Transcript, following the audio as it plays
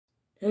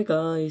Hey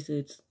guys,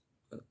 it's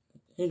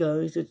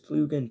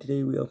Luke, and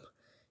today we have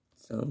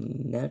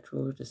some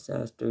natural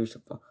disasters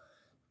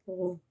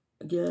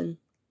again.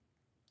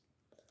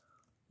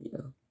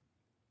 Yeah.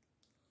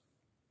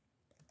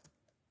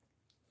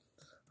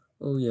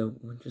 Oh yeah,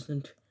 we're just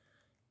into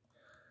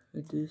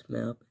this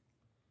map.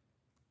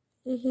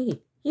 Hey,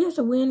 he has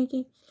a whammy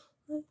game.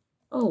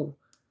 Oh,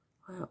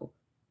 wow.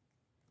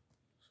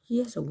 He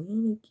has a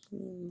whammy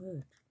game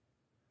merch.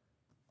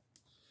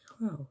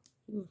 Wow,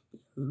 he must be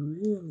a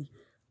really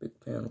big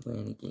fan of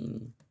whammy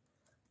gaming.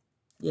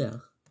 Yeah,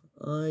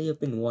 I have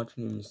been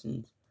watching him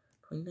since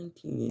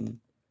 2019, and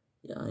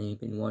yeah, I have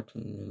been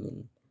watching him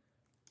in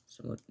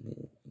somewhat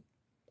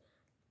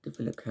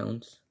different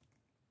accounts.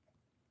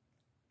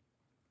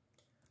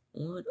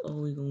 What are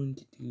we going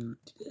to do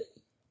today?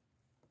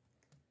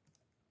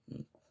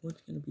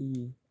 What's gonna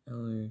be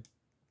our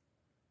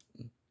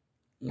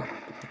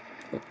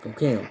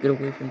volcano? Get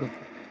away from the.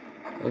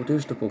 Oh,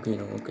 there's the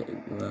volcano. Okay,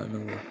 we're out of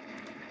nowhere.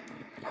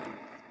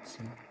 So,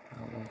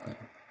 okay.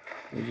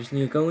 We just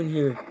need to go in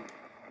here.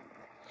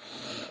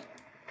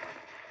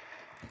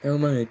 Never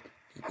mind.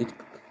 It's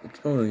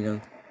exploring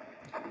now.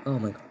 Oh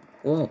my god.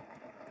 Whoa.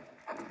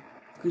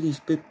 Look at these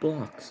big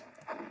blocks.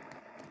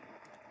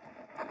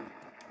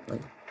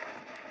 Like.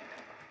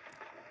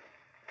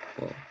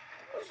 Whoa.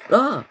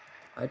 Ah!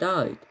 I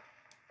died.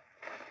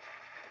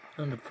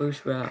 On the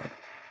first round.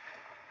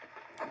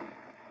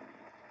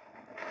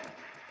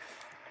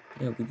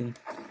 Yeah, we didn't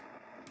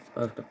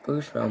survive the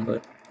first round,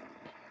 but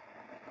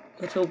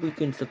let's hope we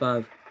can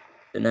survive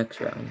the next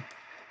round.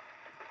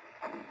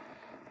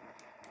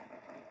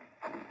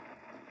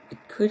 It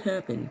could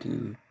happen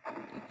to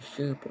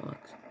sugar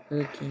blocks,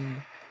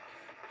 hurricane.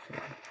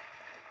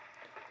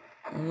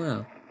 Oh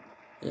wow.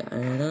 Yeah,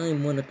 and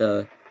I'm one of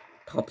the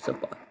top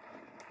survivors.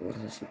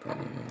 As you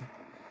probably know.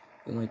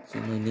 You might see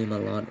my name a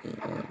lot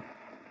on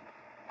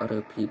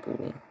other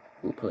people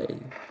who play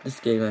this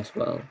game as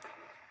well.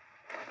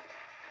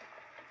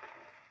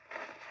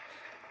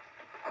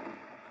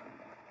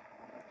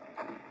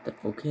 The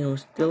volcano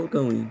is still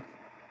going.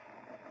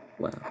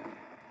 Wow.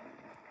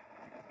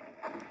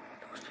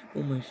 Those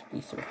people must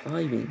be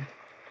surviving.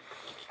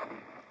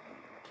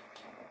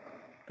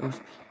 Those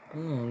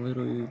people are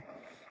literally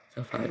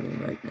surviving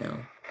right now.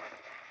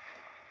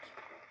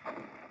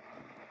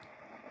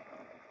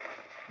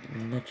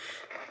 Next.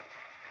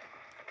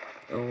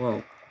 Oh,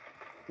 whoa.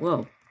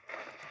 Whoa.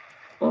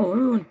 Whoa,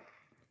 everyone.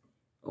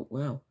 Oh,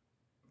 wow.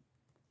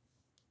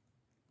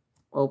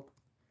 Oh,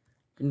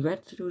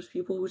 congrats to those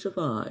people who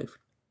survived.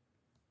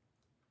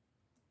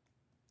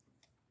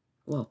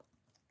 Whoa.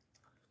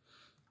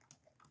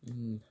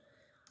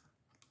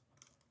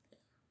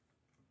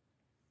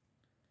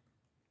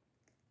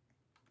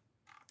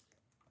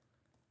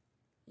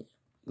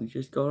 We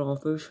just got our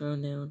first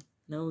round down.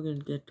 Now we're gonna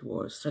get to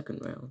our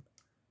second round.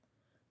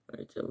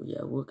 Alright, so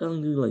yeah, we're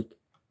gonna do like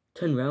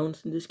 10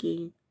 rounds in this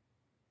game.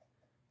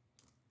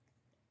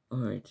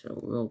 Alright, so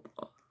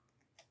Roblox.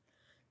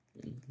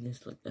 This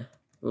is like the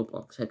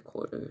Roblox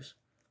headquarters.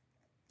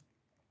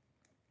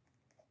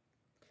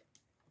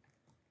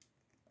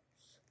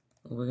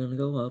 So we're gonna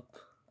go up.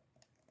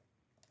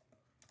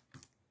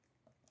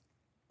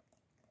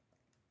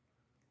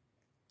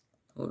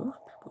 Oh, those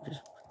people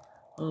just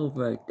all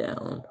right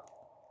down.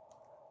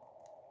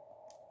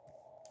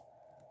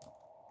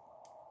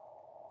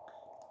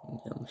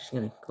 Yeah, I'm just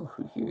gonna go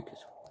through here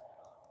because.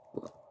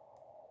 Whoa.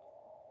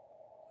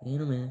 Wait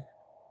a minute.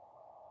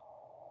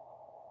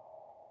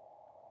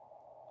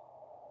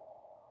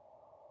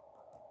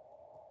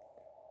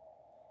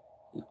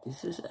 If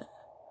this is it.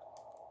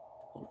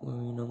 Where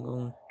I'm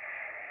going.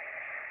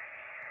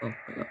 Oh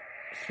my god.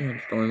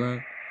 Sandstorm,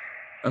 man.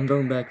 I'm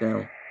going back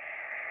now.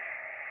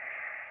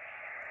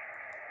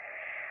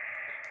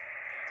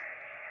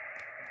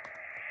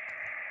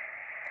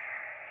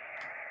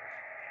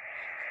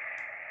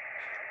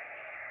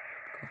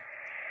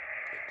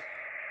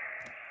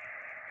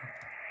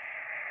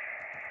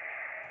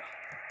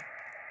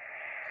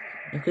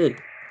 Okay,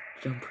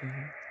 jump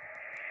here.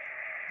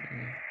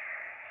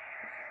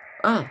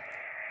 Ah!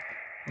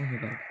 Oh my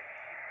god.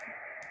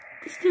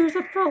 The stairs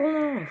have fallen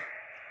off!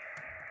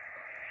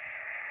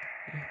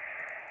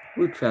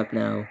 We're trapped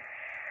now.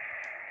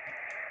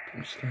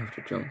 I'm just gonna have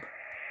to jump.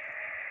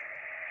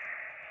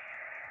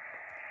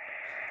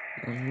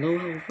 I'm low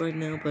health right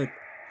now, but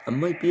I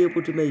might be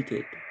able to make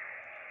it.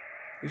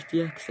 Where's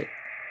the exit?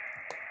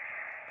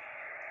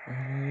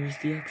 Where's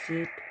the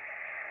exit?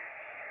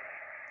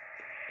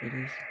 It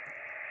is.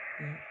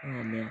 Oh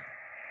man.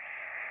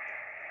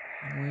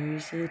 Where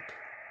is it?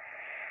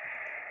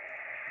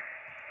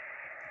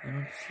 I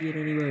don't see it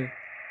anywhere.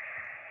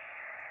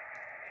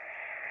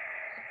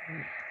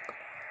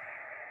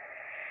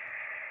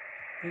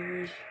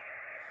 Where is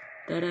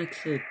that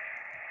exit?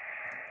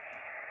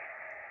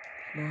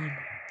 Come on.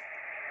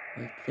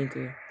 I think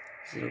is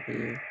it over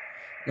here?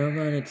 No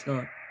man, it's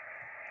not.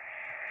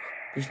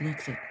 There's an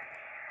exit.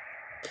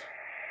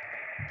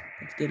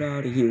 Let's get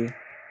out of here.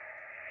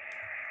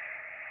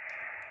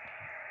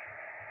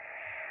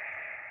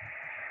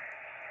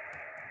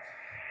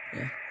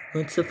 Yeah,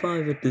 Let's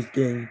survive at this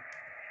game.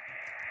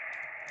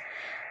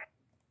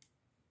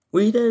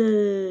 We did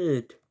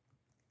it!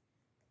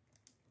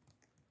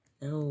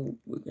 Now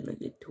we're gonna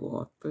get to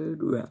our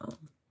third round.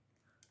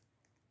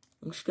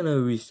 I'm just gonna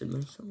reset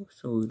myself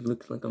so it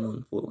looks like I'm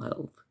on full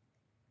health.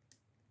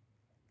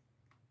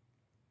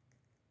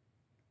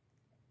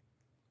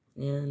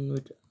 And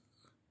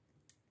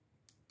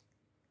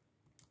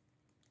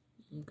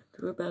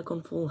we're back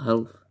on full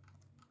health.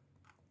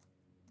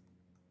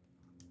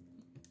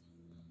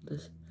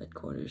 This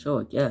headquarters. Oh,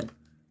 again.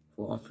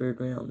 For our third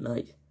round.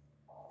 Nice.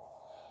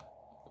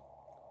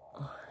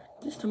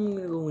 This time I'm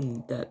gonna go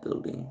in that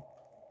building.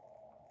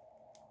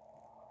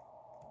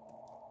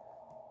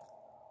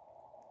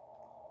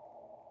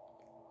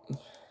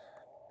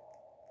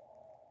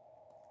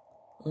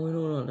 Oh,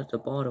 no, that's the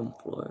bottom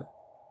floor.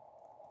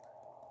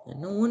 Yeah,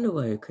 no wonder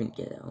why I couldn't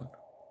get out.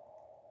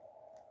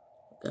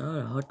 I had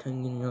a hard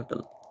time getting out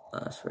the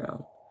last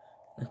round.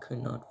 I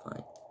couldn't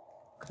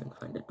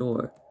find the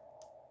door.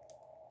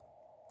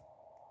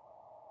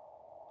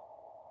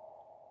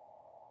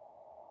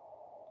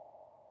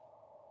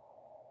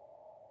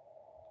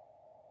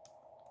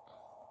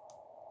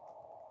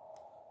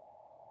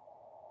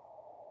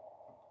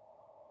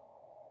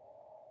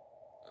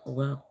 Oh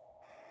wow.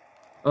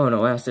 Oh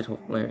no, acid hole,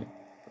 Larry.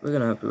 We're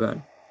gonna have to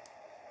run.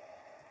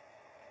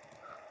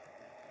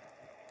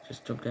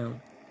 Just jump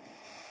down.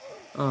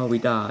 Oh, we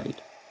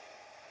died.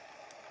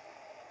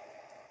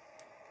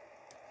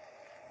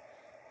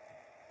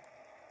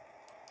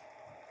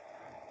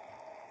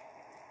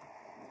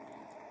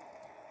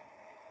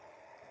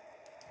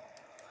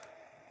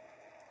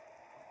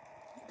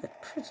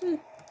 That person?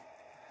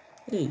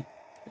 Hey,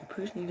 that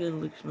person there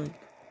looks like...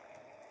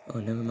 Oh,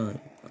 never mind.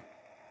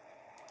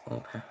 Oh,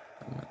 okay.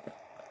 I'm not that.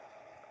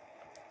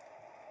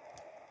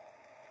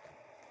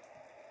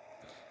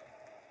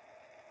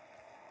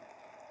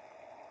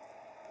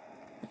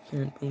 I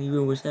can't believe it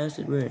was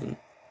acid rain.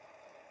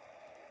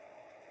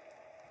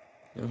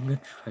 I'm gonna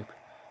try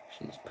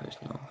pushing this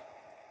person off.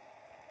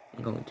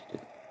 I'm going to do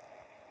it.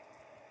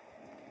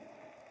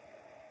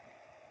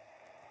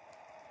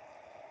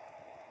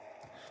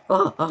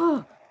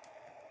 Ah!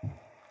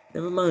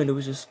 Never mind, it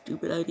was a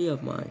stupid idea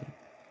of mine.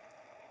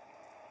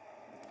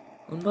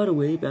 Oh, and by the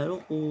way,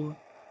 Battle for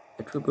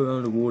a Trip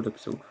Around the World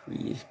episode 3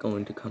 is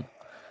going to come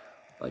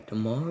by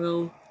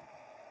tomorrow.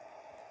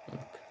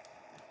 Okay.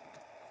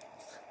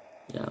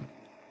 Yeah.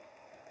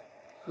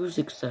 Who's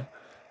excited?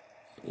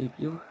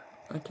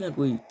 I can't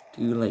wait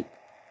to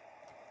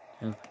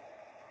have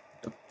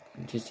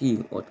to see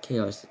what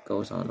chaos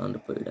goes on the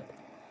third episode.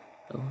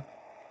 So,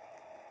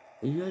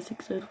 are you guys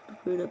excited for the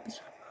third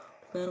episode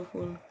of Battle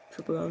for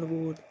Trip Around the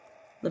World?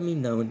 Let me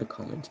know in the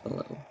comments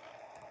below.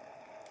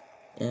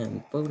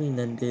 And voting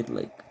ended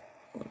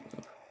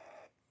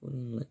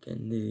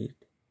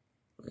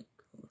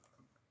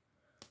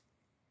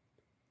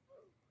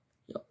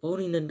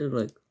voting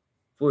ended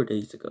 4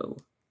 days ago.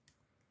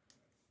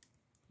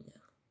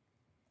 Yeah.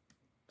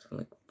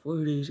 So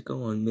 4 days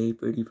ago on May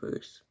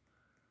 31st.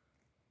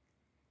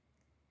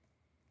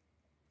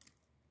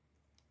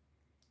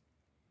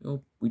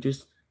 Nope, we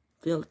just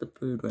failed the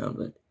third round,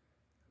 but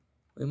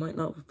we might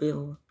not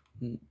fail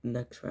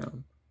next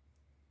round.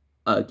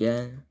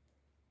 Again.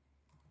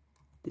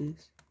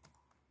 This.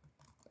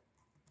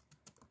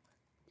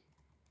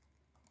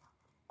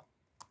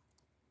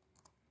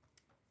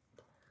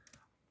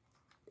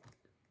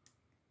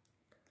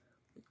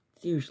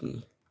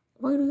 Seriously,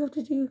 why do we have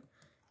to do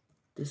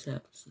this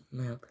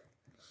map?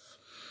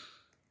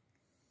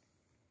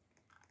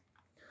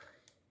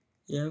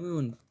 Yeah,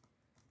 everyone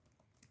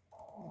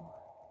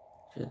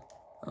should.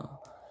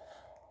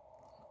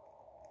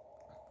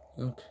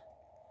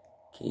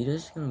 Okay,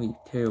 this is gonna be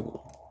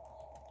terrible.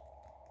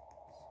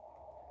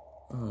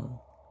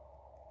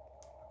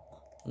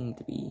 I need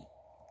to be.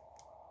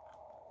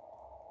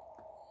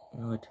 You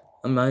know what?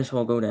 I might as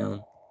well go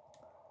down.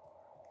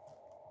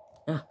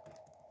 Yeah.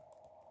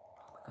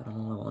 I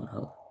don't know on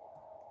health.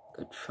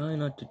 Gotta try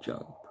not to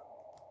jump.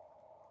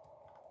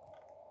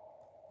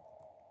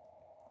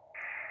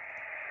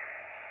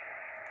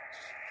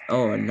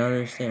 Oh,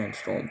 another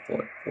sandstorm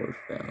for fourth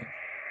round.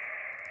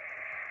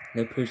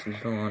 That person's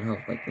still on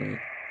health like me.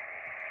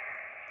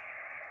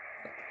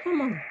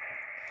 Come on.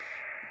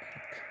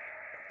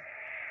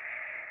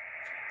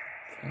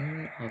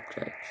 Find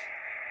objects.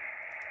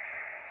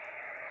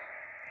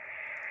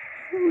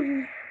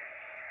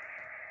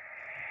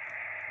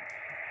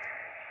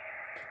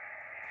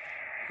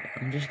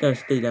 I'm just gonna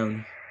stay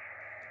down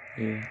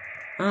here.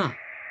 Ah!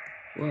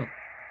 Whoa.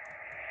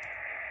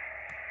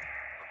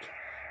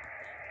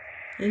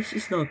 This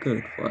is not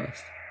good for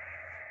us.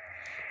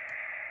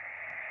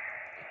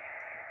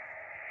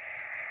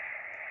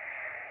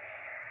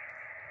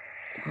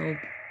 Well,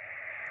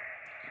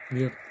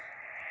 yep.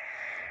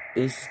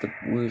 This is the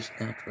worst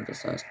natural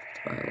disaster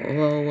survival.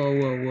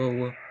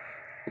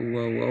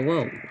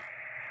 Whoa.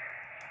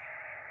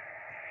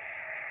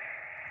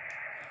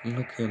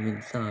 Look, I'm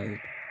inside.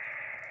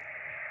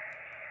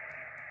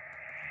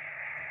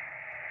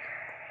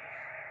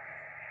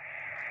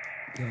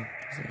 Yeah,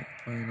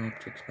 flying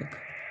objects, like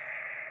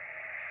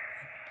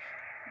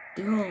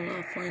there are a lot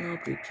of flying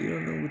objects. You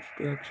don't know which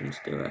directions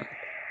they're at.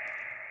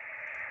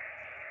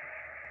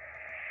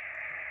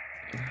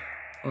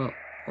 Oh,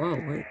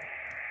 wait.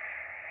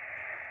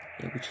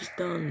 Yeah, we just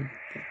done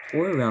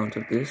 4 rounds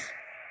of this.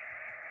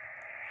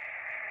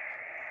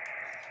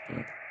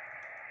 We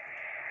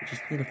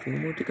just need a few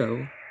more to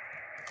go.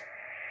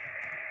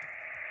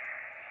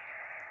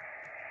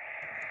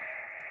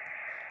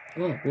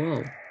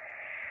 Whoa.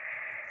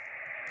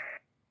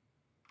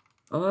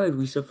 Alright,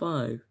 we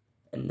survived.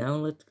 And now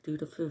let's do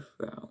the 5th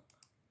round.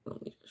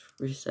 Let me just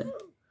reset.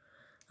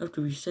 I have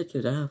to reset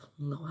because I have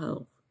no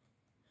health.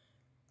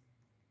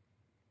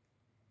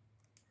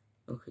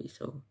 Okay,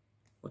 so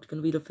what's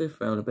gonna be the 5th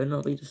round? It better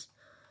not be the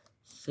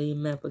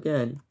same map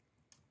again.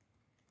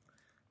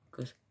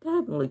 Because that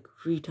happened like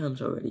 3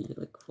 times already.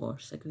 Like for our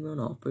 2nd round,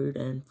 our 3rd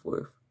and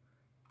 4th.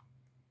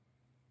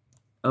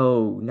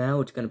 Oh,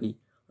 now it's gonna be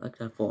like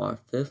that for our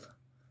 5th.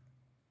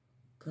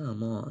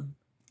 Come on.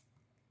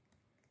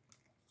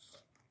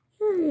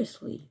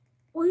 Seriously.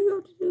 Why do you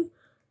have to do,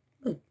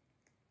 like,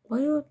 why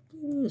do you have to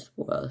do this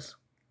for us?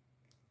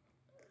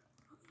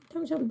 How many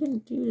times have we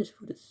didn't do this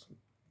for this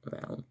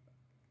round?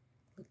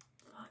 Like,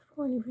 5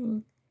 or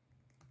anything?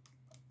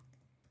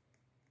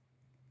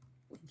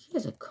 When she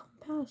has a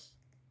compass,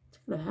 it's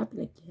gonna happen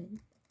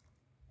again.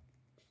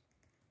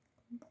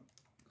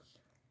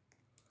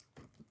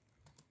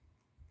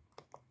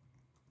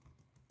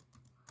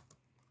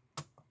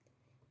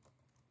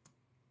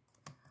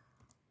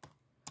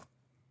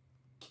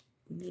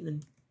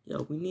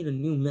 We need a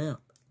new map.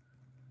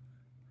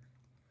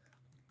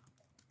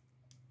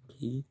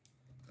 Okay,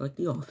 like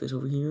the office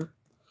over here.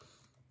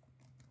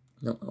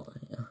 No,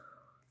 yeah.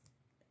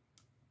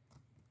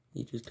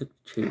 He just took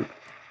the chair.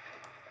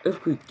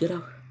 Earthquake, get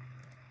out.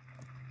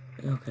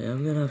 Okay,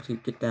 I'm gonna have to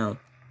get down.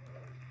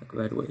 Like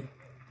right away.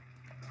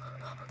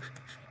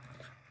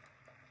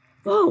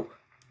 Whoa!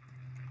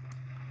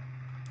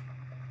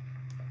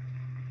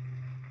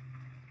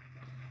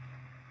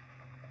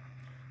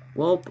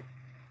 Well,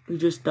 we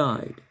just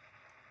died.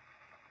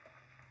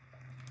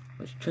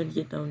 I was trying to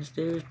get down the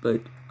stairs,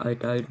 but I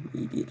died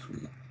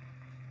immediately.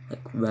 Like,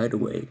 right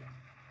away.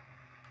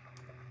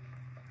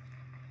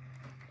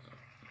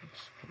 I'm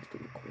supposed to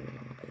record a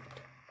little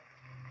bit.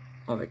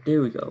 Alright,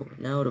 there we go.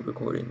 Now the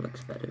recording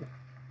looks better.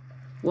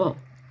 Whoa!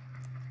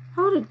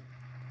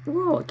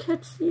 Whoa, I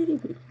can't see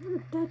anything. How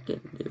did that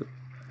get into?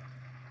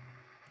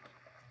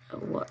 Oh,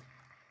 what?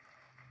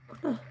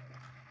 What's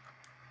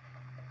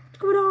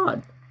going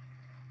on?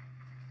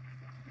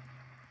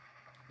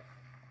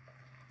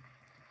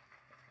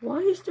 Why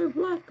is there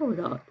black going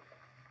on?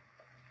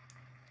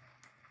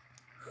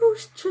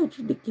 Who's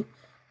changing the game?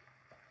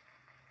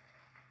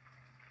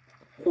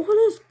 What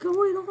is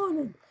going on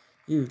in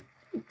here?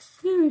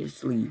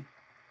 Seriously?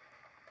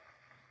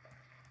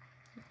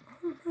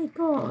 Oh my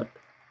god.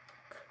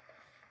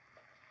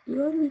 You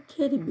gotta be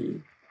kidding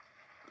me.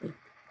 Like,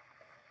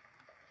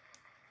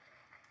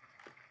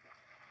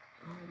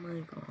 oh my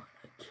god.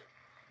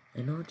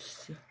 I know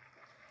it's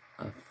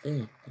a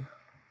thing.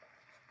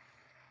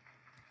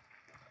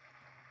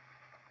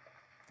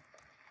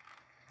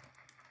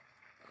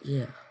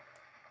 Yeah.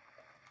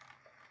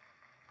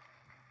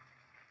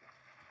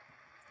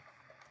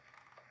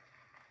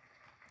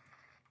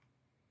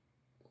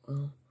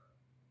 Well,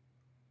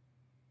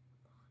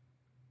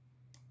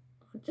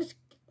 I'll just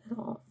get that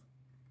off.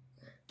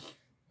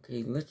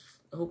 Okay, let's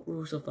hope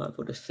we'll survive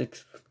for the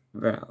 6th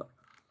round.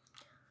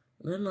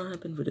 It might not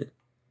happen for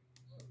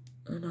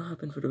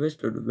the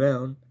rest of the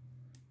round.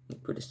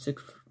 For the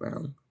 6th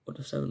round or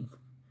the 7th,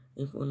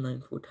 8, 4,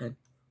 9, 4, 10.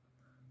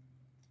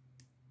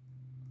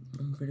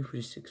 I'm ready for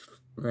the 6th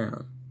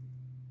round.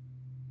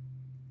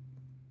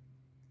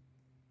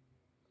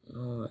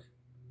 Alright.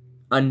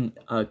 And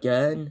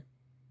again?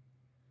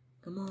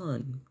 Come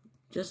on.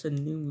 Just a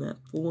new map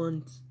for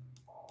once.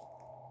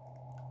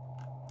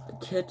 I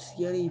can't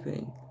see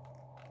anything.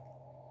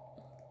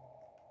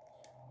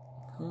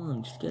 Come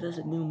on, just get us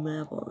a new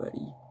map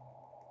already.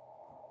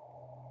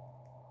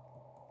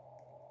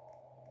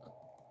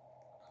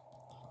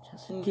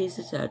 Just in case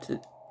it's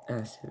acid.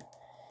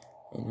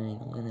 And then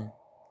I'm gonna...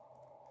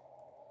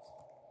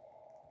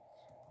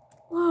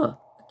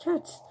 Wow, I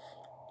can't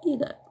see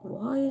that.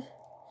 Why?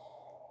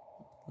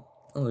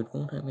 Oh, it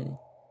won't have any.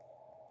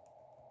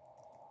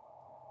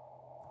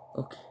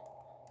 Okay.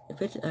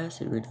 If it's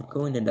acid rain, I'm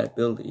going in that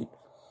building.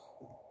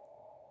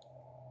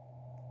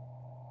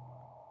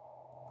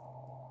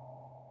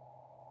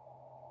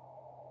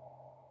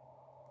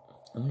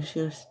 I'm just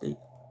gonna stay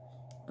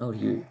out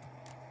here.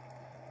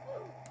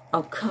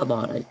 Oh, come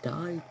on, I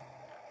died.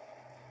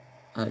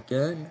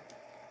 Again?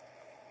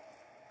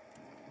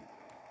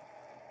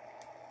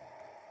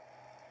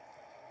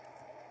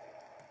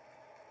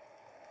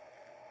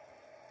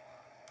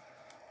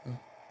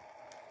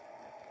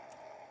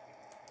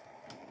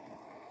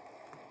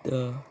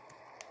 The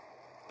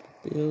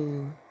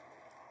bill.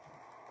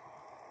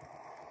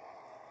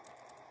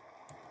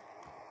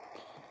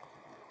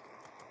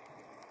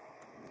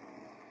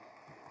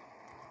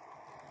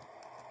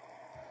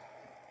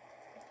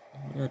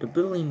 Yeah, the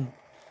building.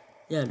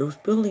 Yeah, those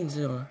buildings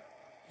are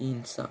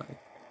inside.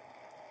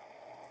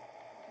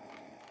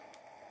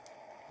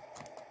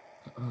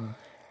 I'm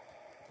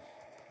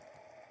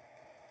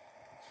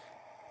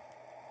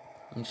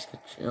just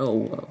gonna. Oh,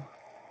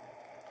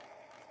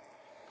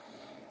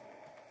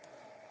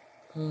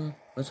 wow.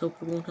 Let's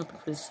hope it won't happen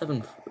for the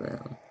 7th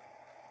round.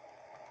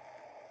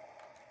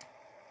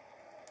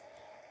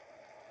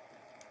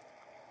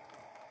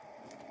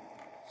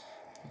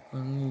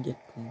 I'm gonna get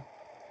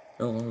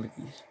all of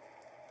these.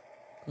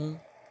 Oh.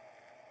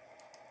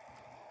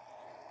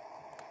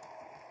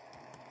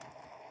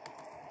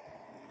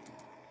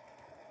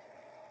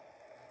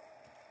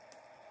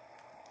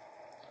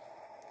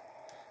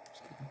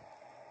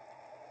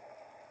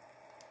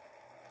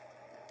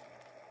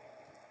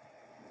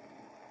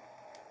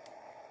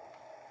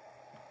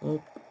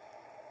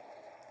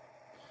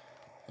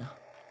 Yeah.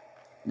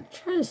 The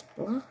chest,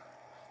 bro.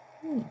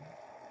 Oh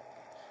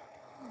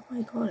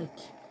my god,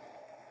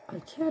 I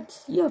can't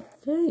see a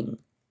thing.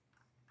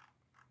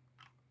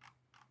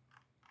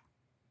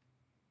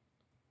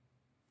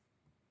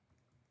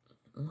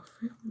 I'm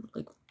afraid I'm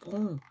like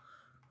falling.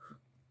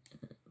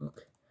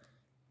 Okay.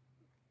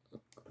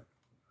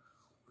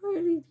 Why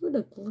did he do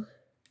that?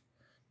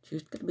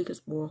 Just gotta make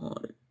us more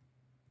harder.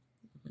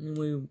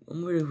 Anyway,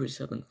 I'm ready for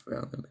 7th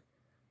round.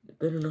 It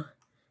better not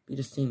be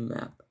the same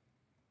map.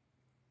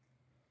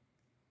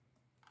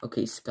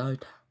 Okay, Sky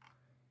Tower.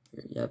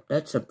 Yeah,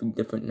 that's something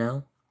different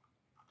now.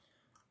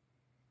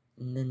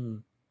 And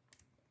then...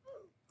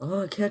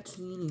 Oh, I can't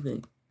see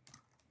anything.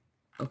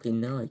 Okay,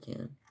 now I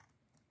can.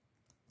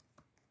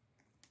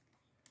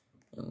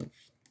 And we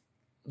just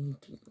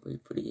need to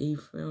wait for the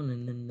 8th round,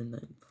 and then the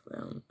 9th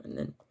round, and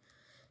then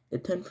the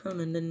 10th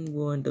round, and then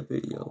we'll end the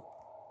video.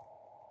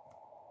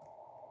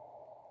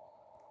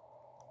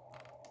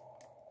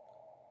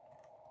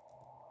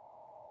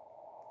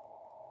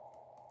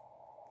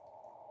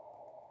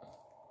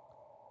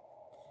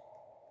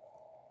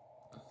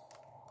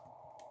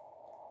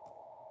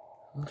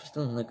 I'm just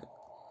doing like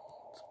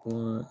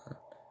explore.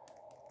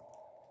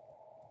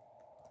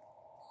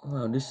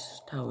 Wow,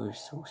 this tower is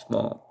so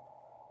small.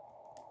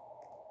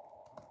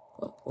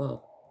 Whoa,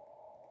 whoa.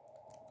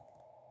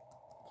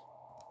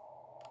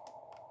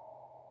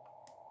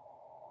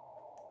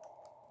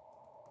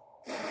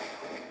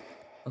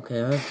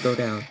 Okay, I have to go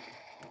down.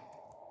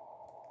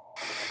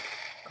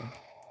 Go.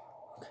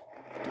 Okay.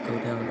 Go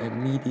down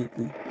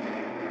immediately.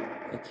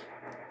 Okay.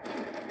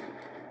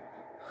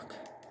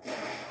 Okay.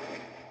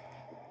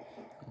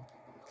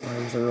 Why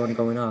is everyone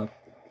going up?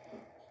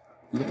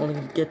 You want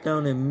to get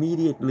down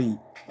immediately.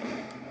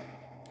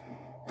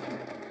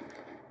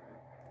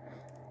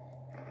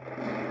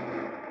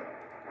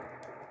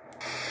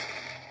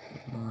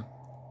 Come on.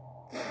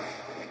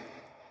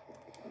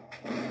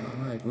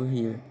 Alright, we're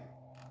here.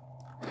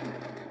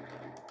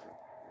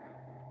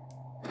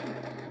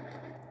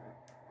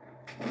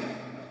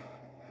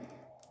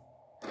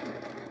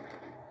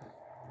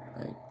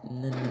 Right,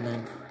 and then the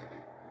 9th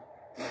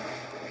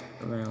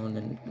round,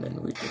 and then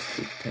we just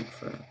do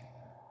 10th round.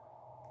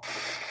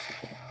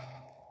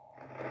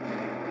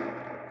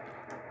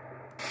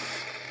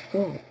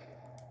 Whoa.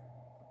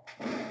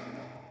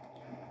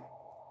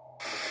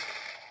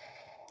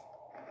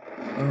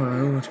 Oh,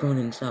 no, what's going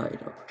inside?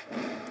 Oh.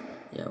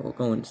 Yeah, we'll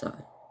go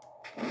inside.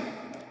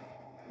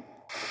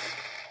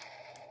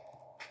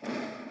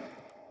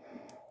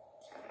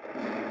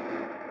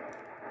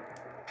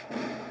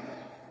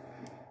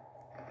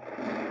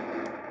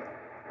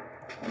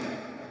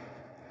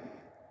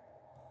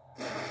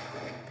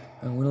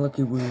 And we're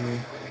lucky we're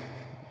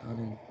not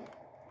in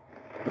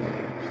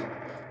doors.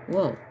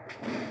 Whoa.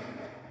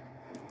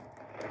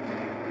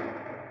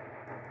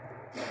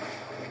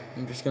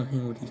 I'm just gonna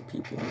hang with these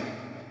people.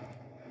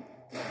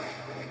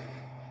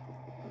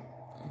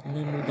 And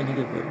then we're gonna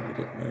get ready with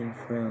the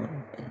 9th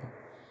round. And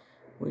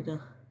we're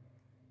done.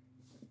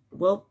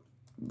 Well,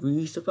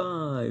 we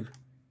survived.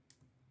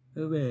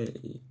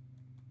 Hooray.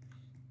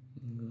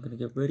 I'm gonna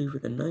get ready for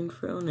the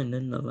 9th round and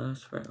then the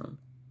last round.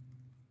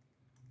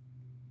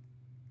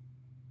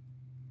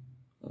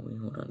 Oh wait,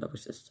 hold on, that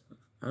was just...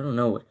 I don't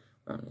know what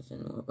round is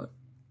anymore, but...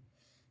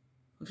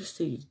 I'll just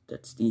say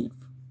that's the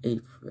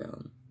 8th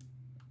round.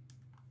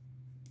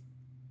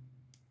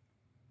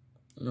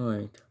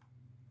 Alright.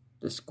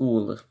 The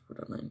school is for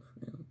the 9th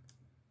round.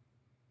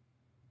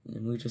 And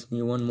then we just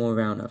need one more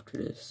round after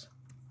this.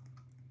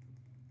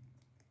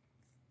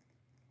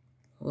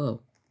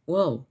 Whoa.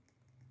 Whoa.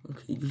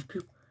 Okay, these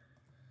people...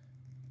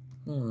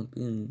 Hold on,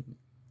 been...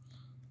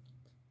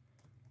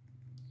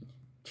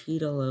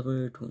 Cheetah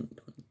Lover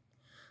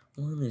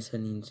 2021 is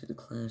heading into the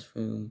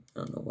classroom.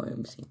 I don't know why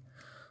I'm saying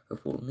her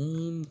full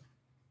name.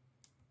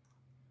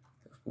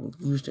 Her full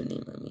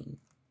username, I mean.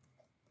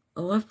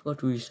 Oh, I forgot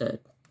to reset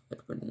it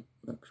for the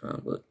next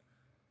round, but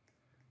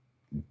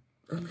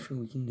I'm sure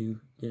we can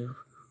get her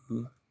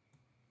through.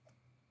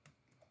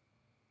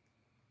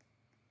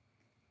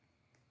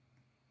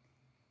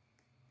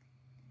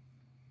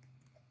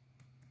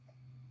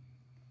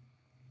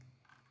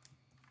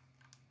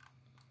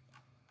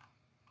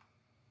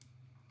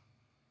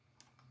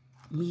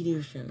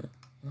 Meteor shower.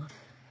 What?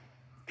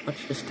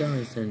 Watch the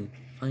skies and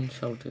find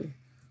shelter.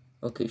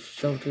 Okay,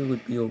 shelter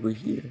would be over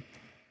here.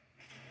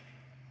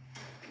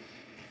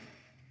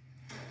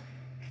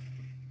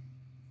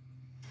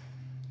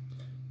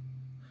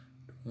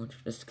 Watch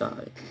the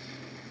sky.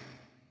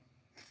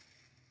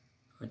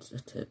 What's the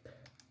tip?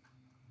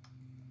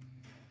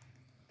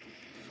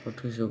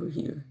 Shelter's over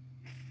here.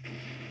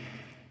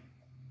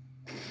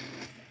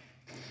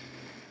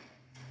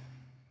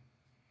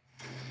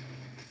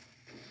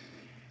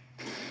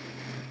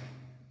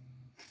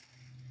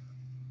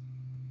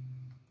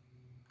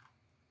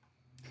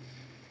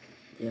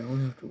 Yeah, I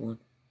only have to one.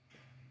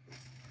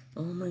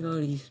 Oh my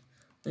god, he's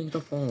making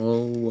the fall.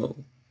 Oh, whoa.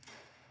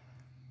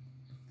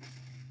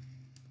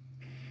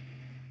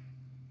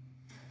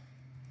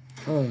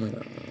 Oh my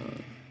god.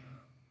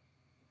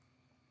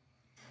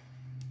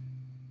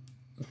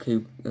 Okay,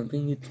 I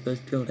think it's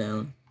best to go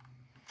down.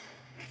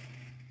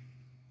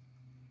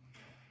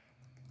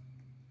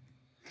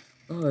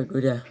 Alright,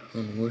 we're down.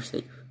 We're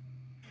safe.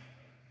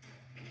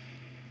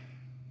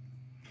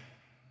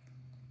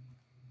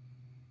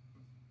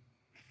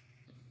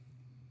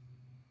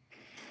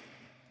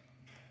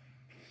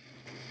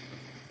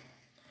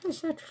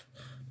 That's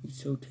actually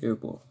so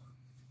terrible.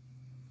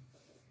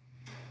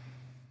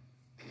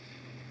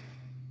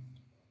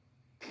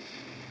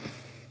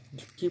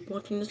 Just keep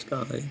watching the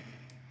sky.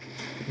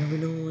 You never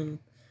know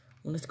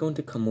when it's going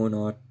to come or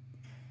not.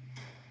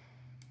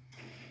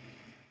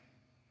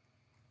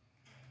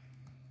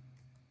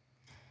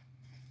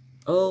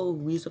 Oh,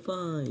 we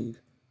survived.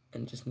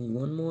 And just need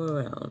one more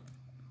round.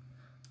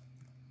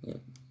 Yep.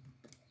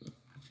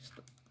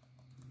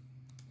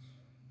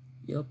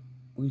 Yep,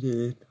 we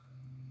did.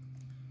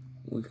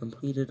 We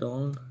completed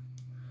all.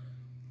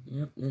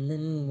 Yep, and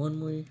then one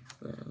more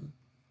round.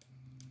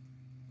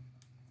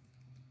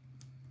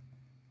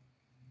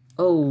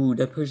 Oh,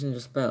 that person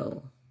just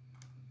fell.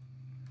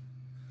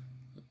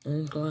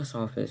 And glass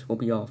office will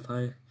be our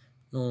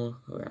final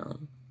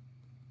round.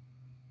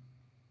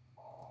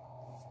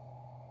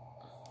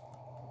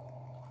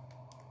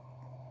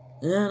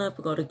 And I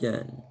forgot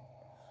again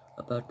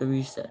about the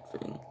reset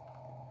thing.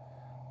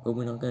 But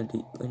we're not gonna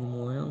do any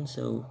more rounds,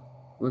 so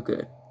we're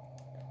good.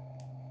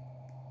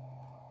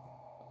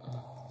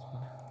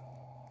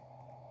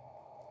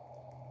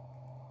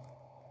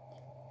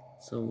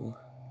 So,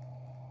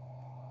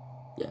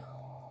 yeah.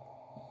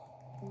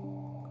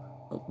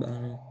 No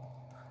banner.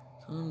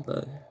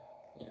 But,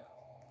 yeah.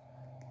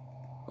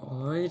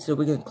 Alright, so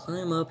we can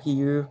climb up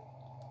here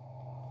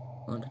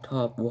on the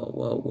top. Whoa,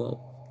 whoa, whoa.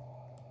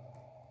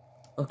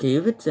 Okay,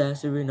 if it's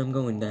acid rain, I'm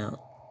going down.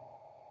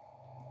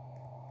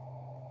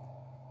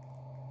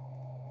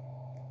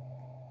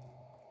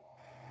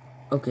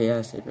 Okay,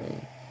 acid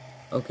rain.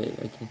 Okay,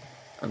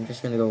 I'm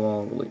just gonna go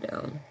all the way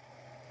down.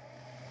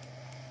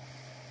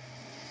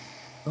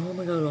 Oh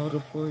my god, all the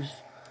floors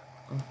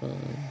are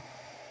falling.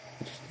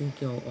 I just think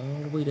go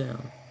all the way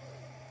down.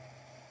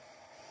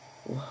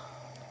 Wow.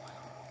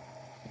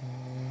 Oh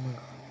my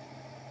god.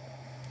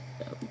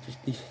 Yeah, we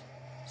just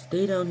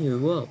stay down here.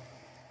 Whoa.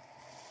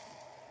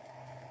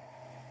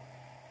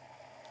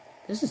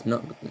 This is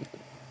not looking good.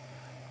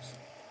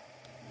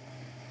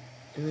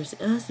 There is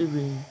acid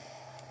rain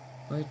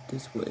right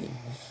this way.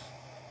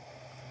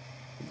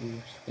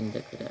 Spring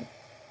deck for that.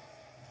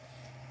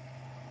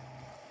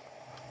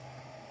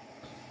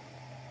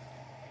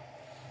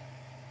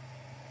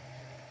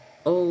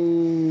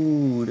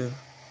 Oh,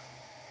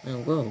 now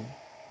whoa.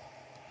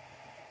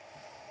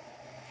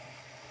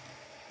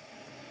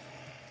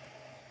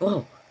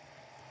 Whoa.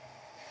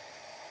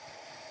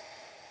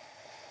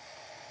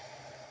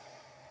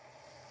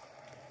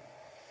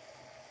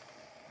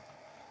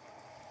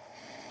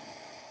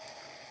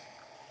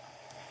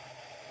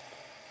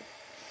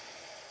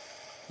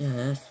 Yeah,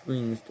 that's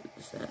swings to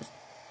disaster.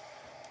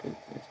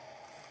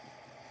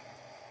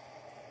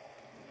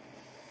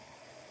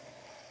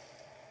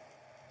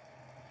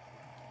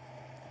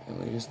 And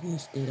we just need to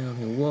stay down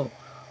here. Whoa.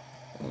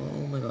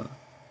 Oh my god.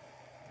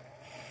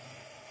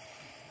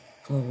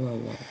 Oh, whoa,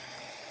 whoa.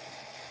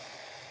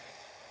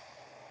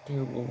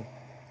 Terrible.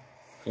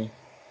 Okay.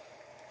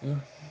 Yeah.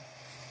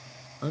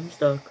 I'm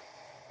stuck.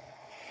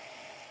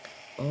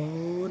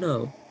 Oh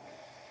no.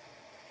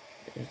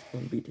 It's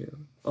gonna be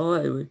terrible.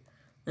 Alright,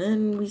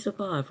 and we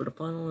survived for the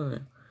final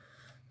round.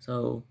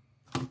 So,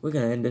 we're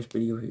gonna end this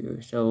video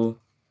here. So,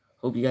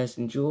 hope you guys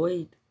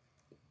enjoyed.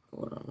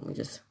 Hold on, let me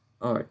just.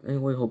 Alright,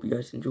 anyway, hope you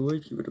guys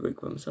enjoyed. Give it a big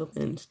thumbs up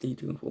and stay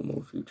tuned for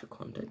more future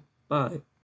content. Bye.